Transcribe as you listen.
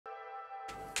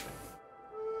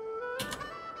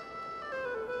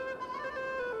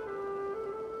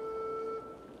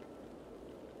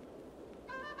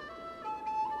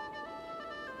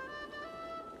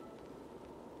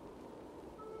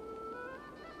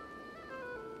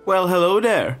Well, hello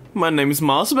there. My name is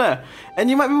Marsbear,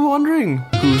 and you might be wondering,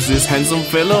 who's this handsome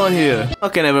fellow here?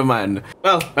 Okay, never mind.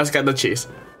 Well, let's get the chase.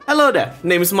 Hello there,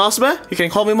 name is Marsbear, you can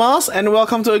call me Mars, and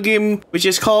welcome to a game which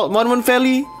is called Monument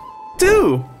Valley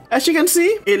 2. As you can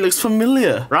see, it looks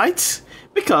familiar, right?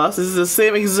 Because this is the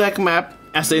same exact map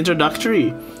as the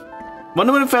introductory.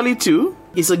 Monument Valley 2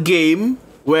 is a game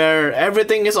where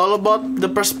everything is all about the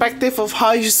perspective of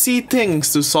how you see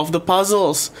things to solve the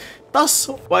puzzles. Thus,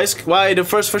 why the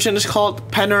first version is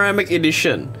called Panoramic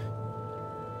Edition.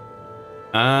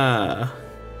 Ah.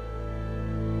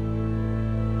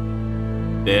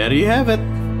 There you have it.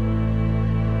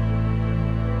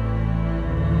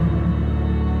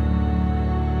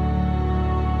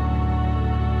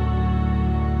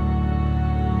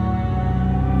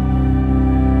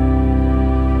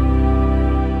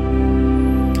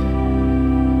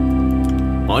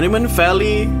 Monument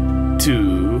Valley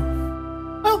 2.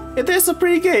 Well, it is a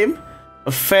pretty game.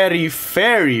 A very,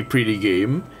 very pretty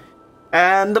game.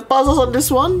 And the puzzles on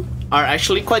this one are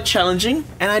actually quite challenging.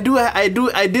 And I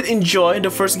did enjoy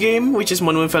the first game, which is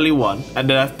Monument Valley 1, and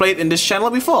that I've played in this channel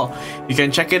before. You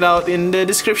can check it out in the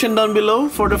description down below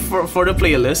for the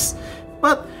playlist.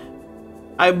 But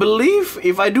I believe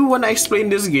if I do want to explain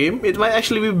this game, it might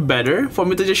actually be better for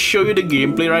me to just show you the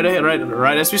gameplay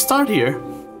right as we start here.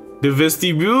 The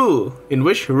vestibule, in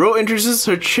which Ro introduces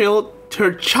her child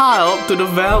to the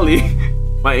valley.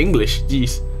 My English,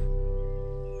 jeez.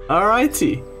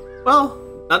 Alrighty. Well,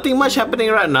 nothing much happening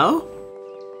right now.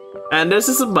 And there's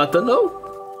just a button.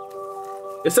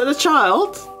 Oh, is that a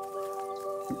child?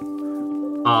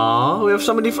 Aww, we have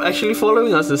somebody actually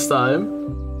following us this time.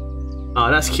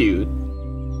 Oh, that's cute.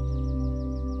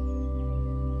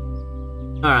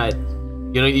 Alright.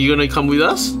 You gonna come with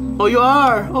us? Oh, you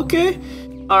are. Okay.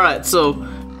 Alright, so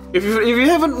if you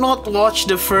haven't watched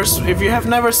the first, if you have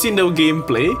never seen the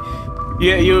gameplay,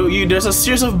 yeah, there's a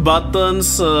series of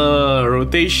buttons,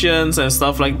 rotations, and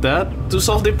stuff like that to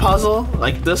solve the puzzle,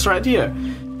 like this right here.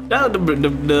 Now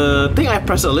the thing I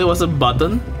pressed earlier was a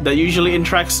button that usually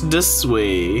interacts this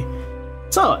way.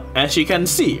 So as you can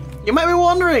see, you might be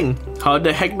wondering, how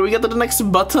the heck do we get to the next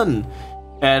button?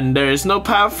 And there is no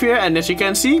path here, and as you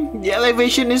can see, the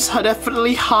elevation is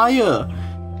definitely higher.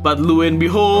 But lo and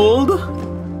behold,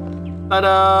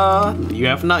 ta-da!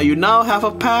 You now have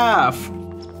a path.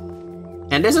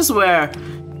 And this is where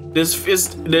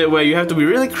where you have to be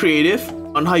really creative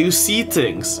on how you see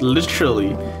things,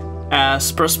 literally.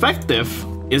 As perspective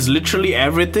is literally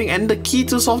everything and the key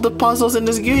to solve the puzzles in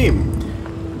this game.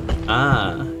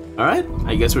 Alright,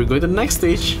 I guess we're going to the next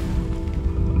stage.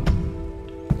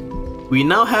 We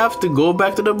now have to go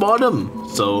back to the bottom.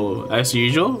 So, as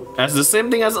usual, as the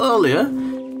same thing as earlier,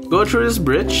 go through this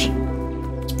bridge,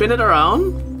 spin it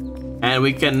around, and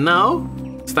we can now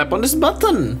step on this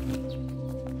button.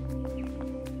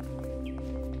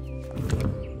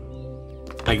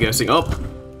 I'm guessing. Oh,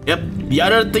 yep. The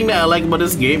other thing that I like about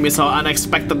this game is how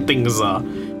unexpected things are.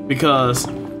 Because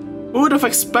who would have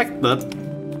expected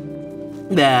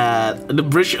that the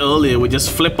bridge earlier would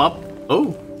just flip up?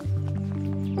 Oh.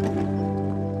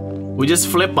 We just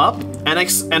flip up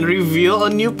and reveal a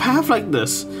new path like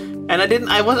this. And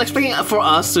I was expecting for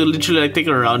us to literally like take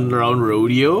a round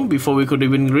rodeo before we could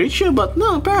even reach here, but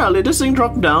no, apparently this thing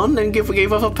dropped down and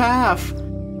gave us a path.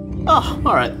 Oh,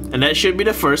 alright. And that should be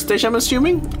the first stage, I'm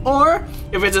assuming. Or,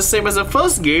 if it's the same as the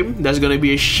first game, there's gonna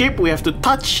be a ship we have to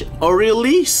touch or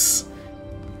release.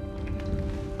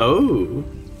 Oh,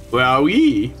 where are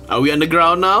we? Are we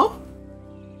underground now?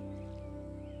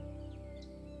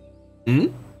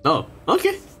 Oh,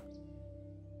 okay.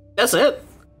 That's it.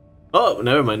 Oh,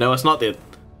 never mind, that was not it.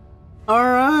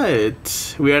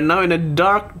 Alright, we are now in a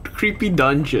dark, creepy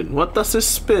dungeon. What does this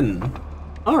spin?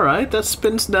 Alright, that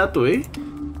spins that way.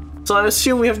 So I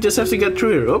assume we just have to get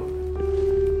through here.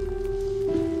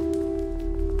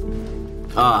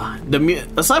 Oh.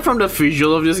 Aside from the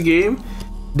visual of this game,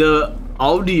 the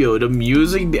audio, the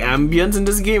music, the ambience in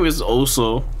this game is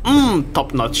also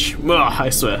top notch. I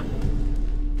swear.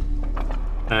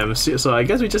 So I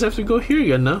guess we just have to go here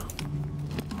again now.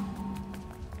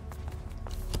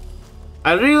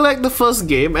 I really like the first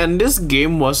game, and this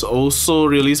game was also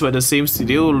released by the same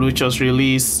studio, which was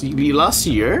released last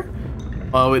year,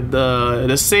 with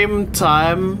the same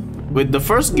time with the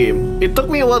first game. It took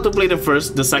me a while to play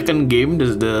the second game,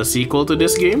 the sequel to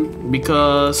this game,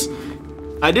 because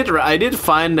I did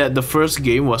find that the first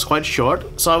game was quite short,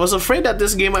 so I was afraid that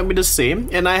this game might be the same,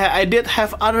 and I did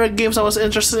have other games I was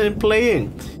interested in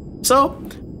playing. So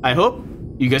I hope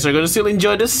you guys are gonna still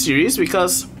enjoy this series,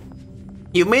 because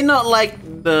You may not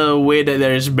like the way that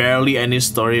there is barely any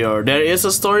story, or there is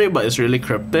a story but it's really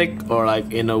cryptic, or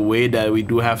like in a way that we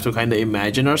do have to kind of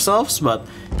imagine ourselves, but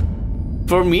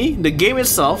for me, the game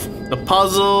itself, the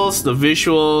puzzles, the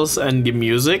visuals, and the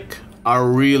music are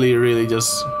really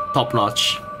just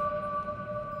top-notch.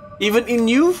 Even in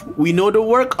youth, we know the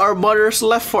work our mothers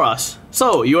left for us.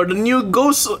 So, you are the new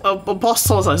ghosts of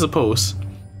apostles, I suppose.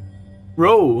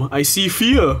 Bro, I see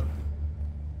fear.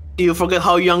 You forget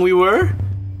how young we were?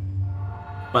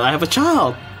 But I have a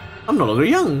child. I'm no longer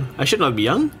young. I should not be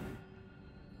young.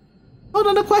 Well,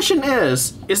 then the question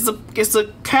is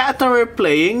the character we're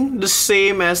playing the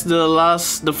same as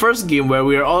the first game where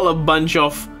we're all a bunch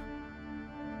of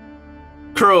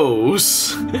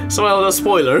crows? So, well, the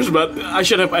spoilers, but I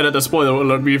should have added a spoiler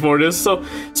alert before this, so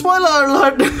spoiler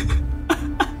alert!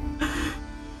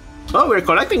 Oh, we're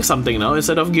collecting something now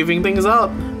instead of giving things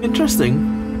out.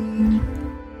 Interesting.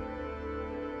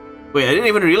 Wait, I didn't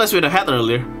even realize we had a hat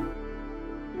earlier.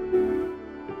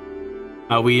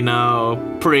 Are we now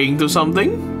praying to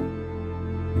something?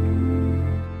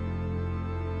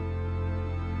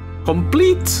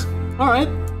 Complete! Alright.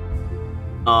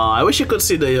 I wish you could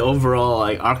see the overall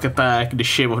like architect, the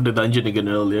shape of the dungeon again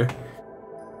earlier.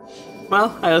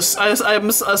 Well, I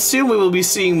assume we will be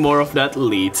seeing more of that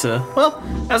later. Well,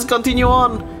 let's continue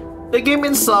on. The game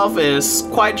itself is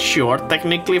quite short,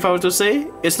 technically, if I were to say.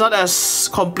 It's not as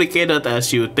complicated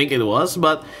as you think it was,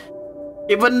 but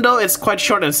even though it's quite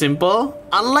short and simple,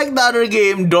 unlike the other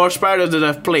game, Doors Paradox, that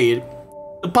I've played,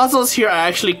 the puzzles here are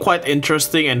actually quite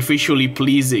interesting and visually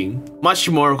pleasing, much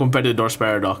more compared to Doors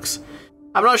Paradox.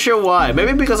 I'm not sure why,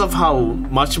 maybe because of how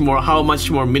much more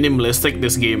minimalistic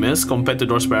this game is compared to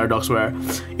Doors Paradox, where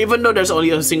even though there's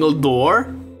only a single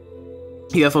door,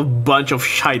 you have a bunch of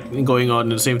shite going on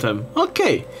at the same time.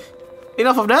 Okay,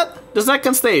 enough of that. The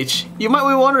second stage. You might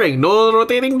be wondering, no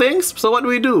rotating things? So what do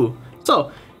we do?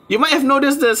 So, you might have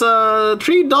noticed there's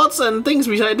 3 dots and things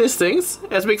beside these things.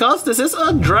 It's because this is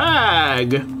a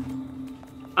drag.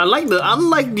 Unlike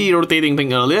the rotating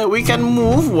thing earlier, we can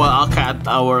move while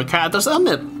our characters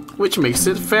emit, which makes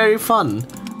it very fun.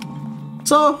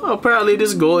 So, apparently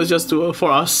this goal is just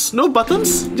for us. No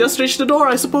buttons, just reach the door,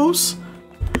 I suppose.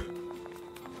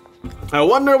 I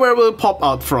wonder where we'll pop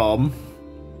out from.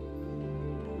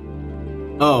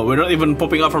 Oh, we're not even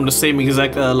popping out from the same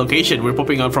exact location. We're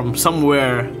popping out from some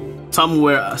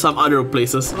other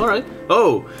places. Alright.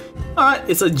 Oh, alright,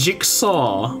 it's a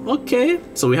jigsaw. Okay,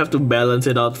 so we have to balance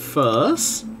it out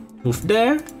first. Move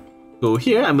there. Go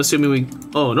here. I'm assuming we...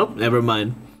 Oh, nope, never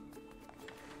mind.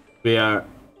 We are...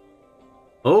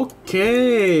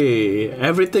 Okay.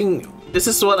 Everything... This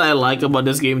is what I like about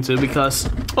this game too, because...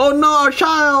 Oh no, our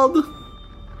child!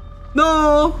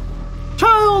 No!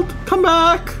 Child, come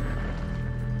back!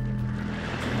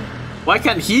 Why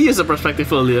can't he use the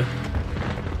perspective earlier?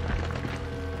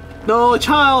 No,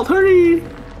 child, hurry!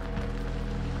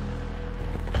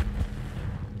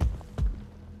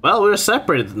 Well, we're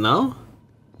separated now.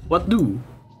 What do?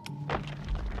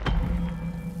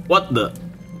 What the?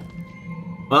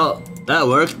 Well, that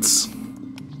works.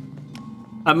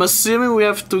 I'm assuming we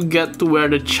have to get to where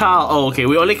the child... Oh, okay,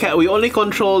 we only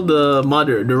control the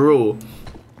mother, the row.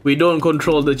 We don't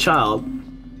control the child.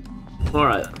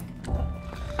 Alright.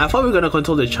 I thought we were gonna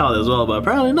control the child as well, but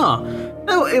apparently not.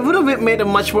 It would have made a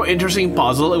much more interesting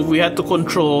puzzle if we had to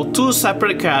control 2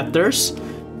 separate characters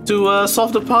to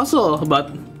solve the puzzle,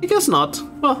 but I guess not.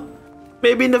 Well,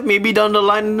 maybe down the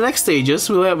line in the next stages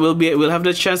we'll have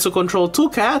the chance to control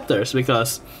 2 characters,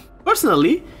 because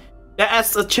personally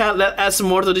that adds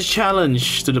more to the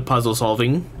challenge to the puzzle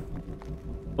solving.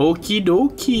 Okie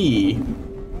dokie.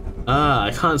 Ah,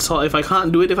 I can't solve if I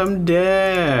can't do it if I'm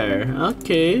there.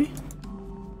 Okay.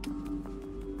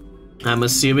 I'm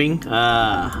assuming.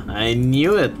 Ah, I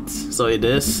knew it. So it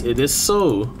is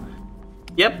so.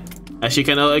 Yep. As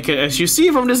you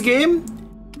see from this game,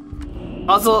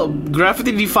 also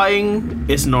gravity defying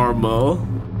is normal.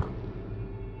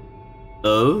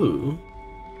 Oh.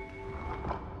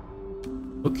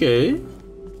 Okay.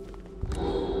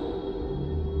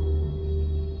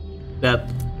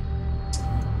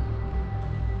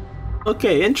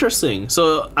 Okay, interesting.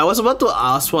 So I was about to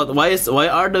ask why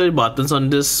are the buttons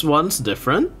on this ones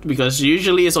different? Because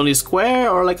usually it's only square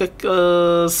or like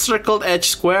a circled edge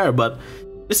square, but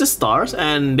this is stars,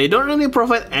 and they don't really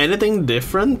provide anything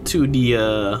different to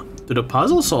the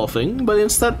puzzle solving, but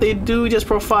instead they do just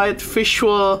provide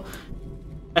visual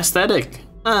aesthetic.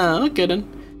 Ah, okay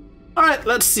then. Alright,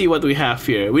 let's see what we have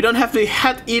here. We don't have the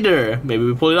hat either. Maybe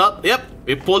we pull it out. Yep,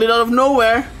 we pulled it out of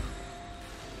nowhere.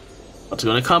 What's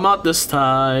gonna come out this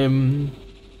time?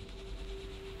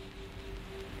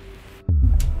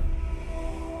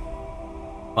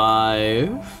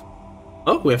 5.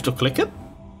 Oh, we have to click it?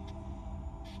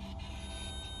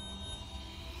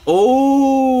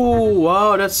 Oh,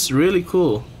 wow, that's really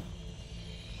cool.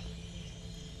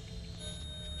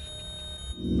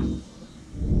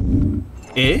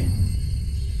 Eh?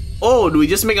 Oh, do we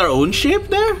just make our own shape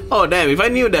there? Oh damn! If I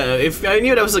knew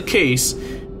that was the case,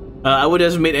 I would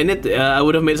have made I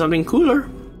would have made something cooler.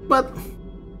 But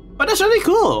that's really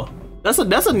cool. That's a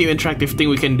new interactive thing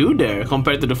we can do there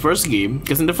compared to the first game.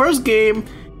 Because in the first game,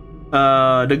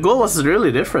 the goal was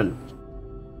really different.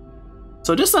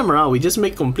 So this time around, we just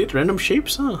make complete random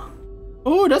shapes, huh?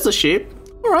 Oh, that's a shape.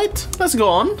 All right, let's go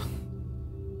on.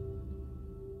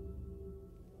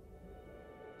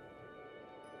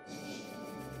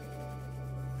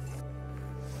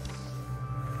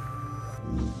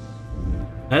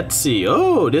 Let's see.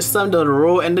 Oh, this time the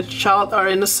row and the child are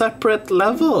in a separate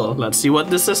level. Let's see what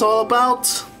this is all about.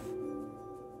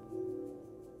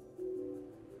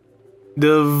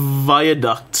 The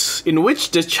viaduct, in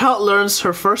which the child learns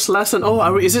her first lesson.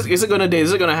 Oh, is it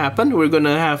gonna happen? We're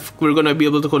gonna be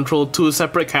able to control 2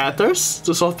 separate characters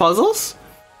to solve puzzles.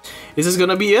 Is this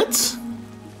gonna be it?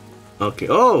 Okay.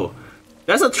 Oh,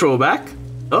 that's a throwback.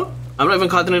 Oh, I'm not even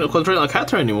controlling a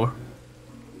character anymore.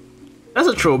 That's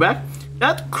a throwback.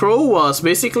 That crow was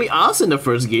basically us in the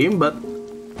first game, but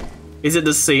is it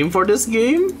the same for this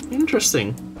game?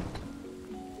 Interesting.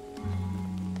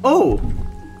 Oh.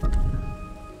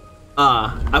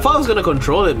 I thought I was gonna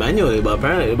control it manually, but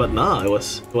nah, it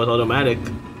was automatic.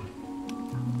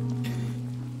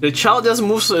 The child just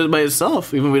moves by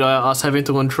itself, even without us having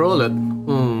to control it.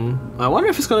 I wonder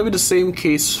if it's gonna be the same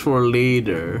case for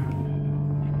later.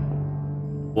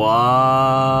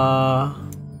 Wow.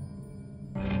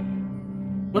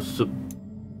 What's the...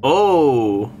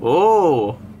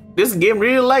 Oh! This game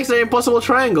really likes the impossible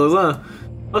triangles, huh?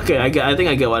 Okay, I think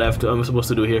I get what I'm supposed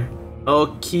to do here.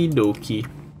 Okie dokie.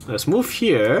 Let's move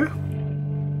here.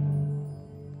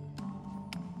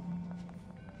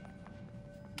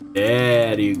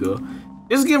 There you go.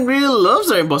 This game really loves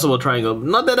the impossible triangle.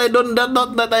 Not that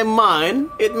I mind.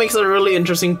 It makes a really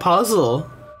interesting puzzle.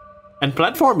 And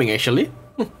platforming, actually.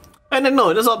 And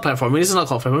no, that's not platforming. This is not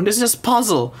called platforming. This is just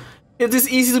puzzle. It is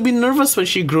easy to be nervous when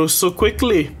she grows so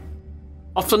quickly.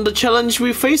 Often the challenge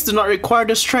we face do not require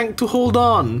the strength to hold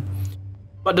on,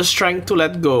 but the strength to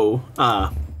let go.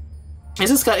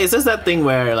 It's just that thing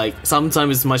where like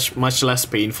sometimes it's much less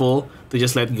painful to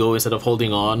just let go instead of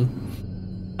holding on.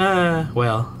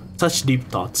 Well, such deep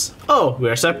thoughts. Oh, we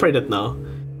are separated now.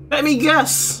 Let me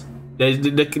guess.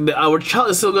 Our child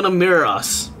is still gonna mirror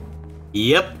us.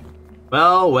 Yep.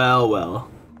 Well.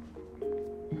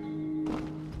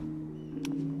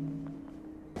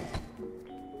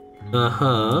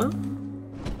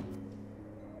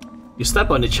 You step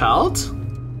on the child?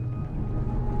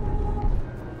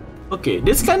 Okay,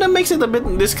 this kind of makes it a bit...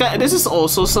 This is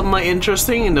also somewhat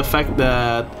interesting in the fact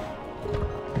that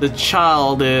the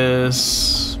child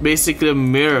is basically a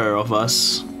mirror of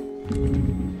us.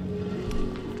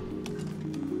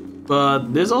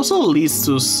 But this also leads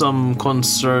to some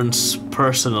concerns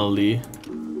personally.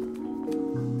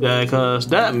 Because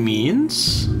that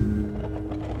means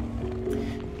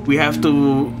we have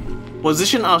to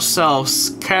position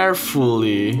ourselves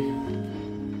carefully.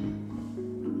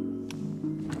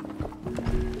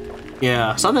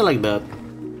 Yeah, something like that.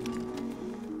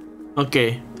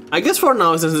 Okay, I guess for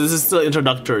now, since this is still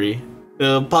introductory,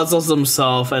 the puzzles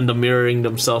themselves and the mirroring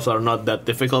themselves are not that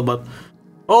difficult, but...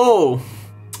 Oh!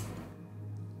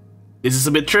 This is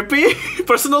a bit trippy,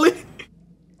 personally.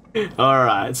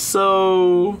 Alright,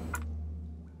 so...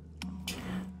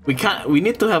 We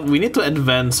need to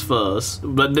advance first,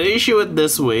 but the issue with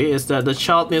this way is that the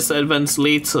child needs to advance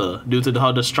later due to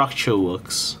how the structure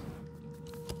works.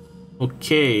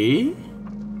 Okay,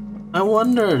 I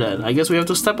wonder then. I guess we have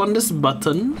to step on this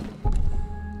button.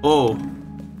 Oh,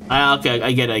 okay,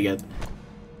 I get.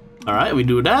 All right, we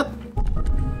do that.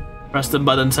 Press the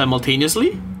button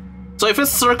simultaneously. So if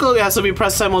it's circle, it has to be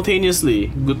pressed simultaneously.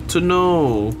 Good to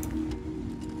know.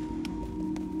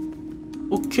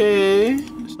 Okay.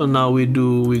 So now we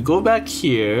go back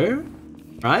here,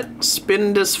 right?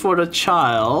 Spin this for the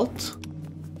child.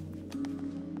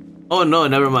 Oh no,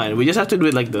 never mind. We just have to do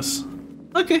it like this.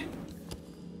 Okay.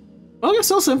 Okay,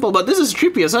 so simple, but this is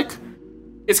trippy.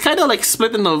 It's kind of like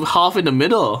split in half in the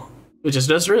middle, which is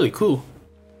just really cool.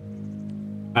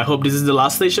 I hope this is the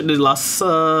last stage, the last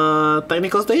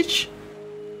technical stage.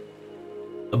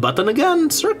 A button again,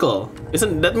 circle.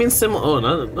 Isn't that means sim? Oh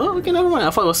no, okay, never mind.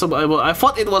 I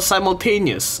thought it was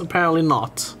simultaneous. Apparently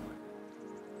not.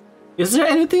 Is there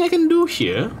anything I can do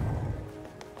here?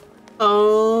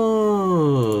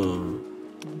 Oh.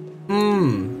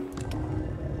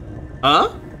 Huh?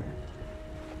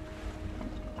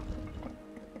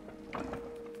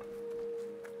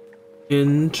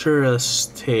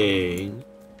 Interesting.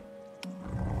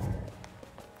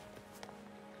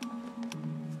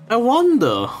 I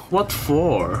wonder what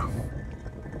for.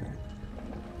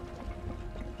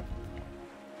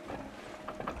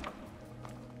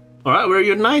 Alright, we're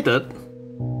united.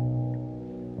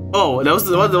 Oh, was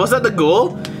that the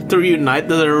goal? To reunite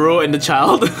the hero and the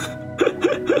child?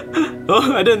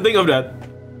 Oh, I didn't think of that.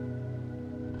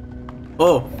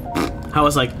 Oh, I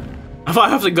was like, I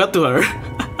have to get to her.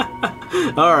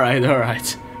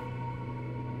 Alright.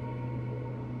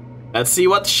 Let's see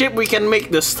what ship we can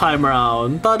make this time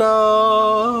around.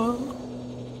 Ta-da!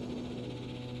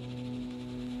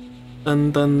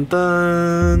 Dun dun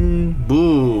dun.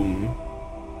 Boom.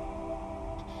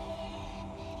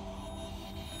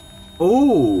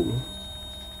 Oh.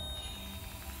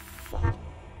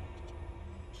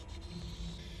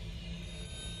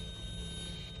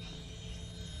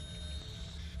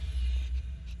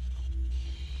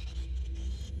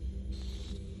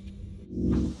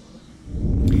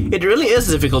 It really is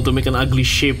difficult to make an ugly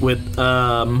shape with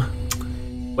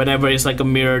whenever it's like a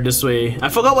mirror this way. I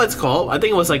forgot what it's called. I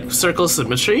think it was like circle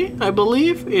symmetry, I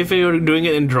believe, if you're doing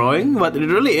it in drawing. But it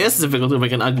really is difficult to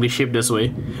make an ugly shape this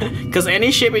way, because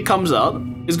any shape it comes out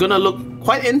is gonna look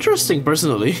quite interesting,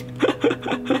 personally.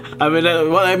 I mean,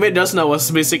 what I made just now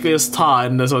was basically a star,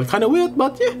 and that's kind of weird,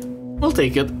 but yeah, we'll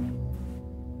take it.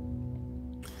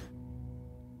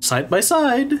 Side by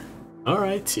side.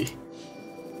 Alrighty.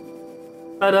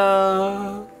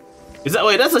 Ta-da!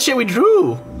 Wait, that's the shape we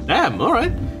drew! Damn,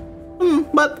 alright.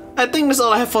 But I think that's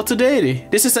all I have for today.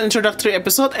 This is an introductory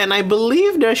episode, and I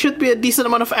believe there should be a decent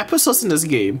amount of episodes in this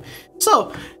game.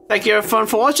 So, thank you everyone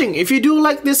for watching. If you do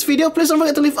like this video, please don't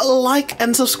forget to leave a like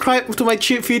and subscribe to my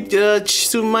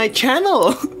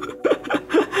channel.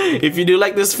 If you do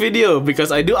like this video,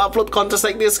 because I do upload content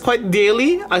like this quite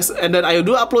daily, and then I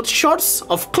do upload shorts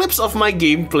of clips of my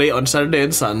gameplay on Saturday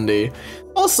and Sunday.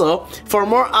 Also, for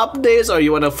more updates, or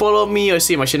you wanna follow me or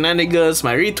see my shenanigans,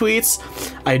 my retweets,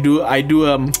 I do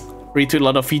retweet a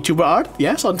lot of VTuber art,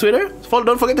 yes, on Twitter.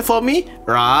 Don't forget to follow me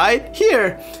right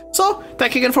here. So,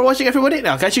 thank you again for watching, everybody, and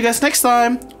I'll catch you guys next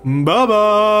time. Bye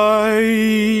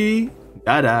bye.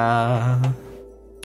 Dadah.